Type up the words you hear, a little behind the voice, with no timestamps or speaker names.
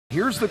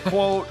Here's the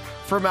quote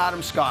from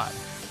Adam Scott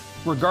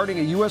regarding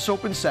a U.S.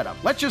 Open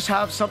setup. Let's just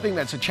have something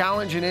that's a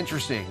challenge and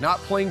interesting, not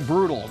playing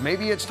brutal.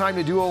 Maybe it's time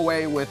to do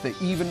away with the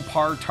even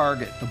par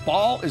target. The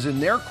ball is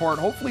in their court.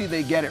 Hopefully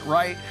they get it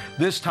right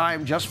this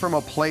time, just from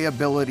a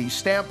playability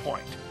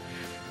standpoint.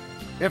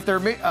 If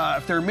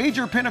their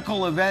major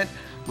pinnacle event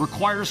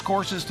requires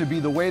courses to be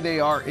the way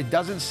they are, it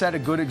doesn't set a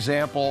good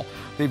example.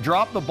 They've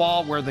dropped the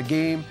ball where the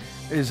game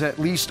is at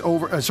least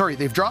over.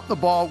 They've dropped the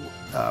ball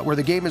where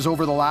the game is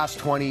over the last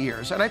 20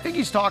 years. And I think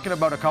he's talking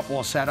about a couple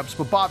of setups.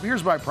 But Bob,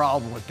 here's my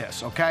problem with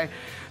this, okay?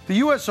 The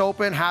U.S.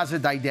 Open has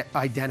an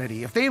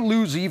identity. If they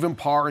lose even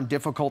par in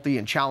difficulty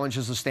and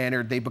challenges the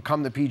standard, they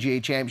become the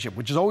PGA Championship,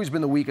 which has always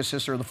been the weakest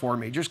sister of the four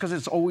majors because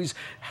it's always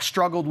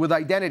struggled with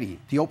identity.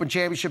 The Open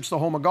Championship's the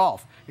home of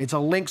golf. It's a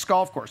links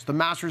golf course. The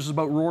Masters is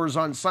about roars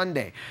on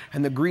Sunday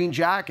and the green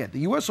jacket.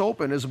 The U.S.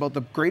 Open is about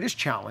the greatest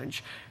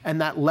challenge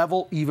and that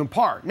level even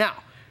par. Now,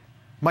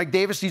 Mike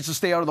Davis needs to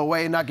stay out of the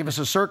way and not give us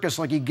a circus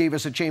like he gave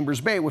us at Chambers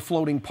Bay with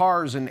floating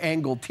pars and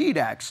angled tee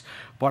decks.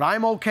 But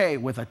I'm okay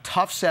with a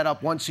tough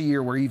setup once a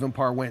year where even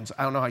par wins.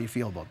 I don't know how you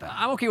feel about that.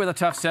 I'm okay with a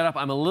tough setup.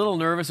 I'm a little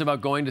nervous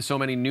about going to so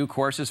many new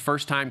courses,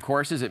 first-time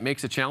courses. It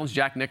makes a challenge.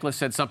 Jack Nicklaus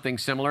said something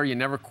similar. You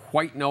never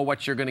quite know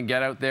what you're going to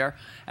get out there.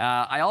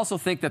 I also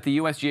think that the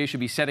USGA should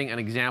be setting an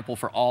example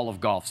for all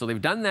of golf. So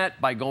they've done that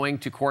by going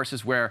to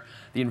courses where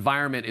the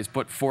environment is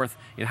put forth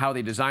in how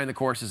they design the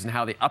courses and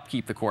how they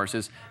upkeep the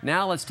courses.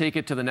 Now let's take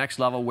it to the next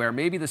level where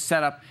maybe the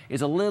setup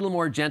is a little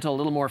more gentle, a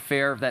little more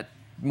fair, that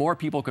more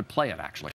people could play it, actually.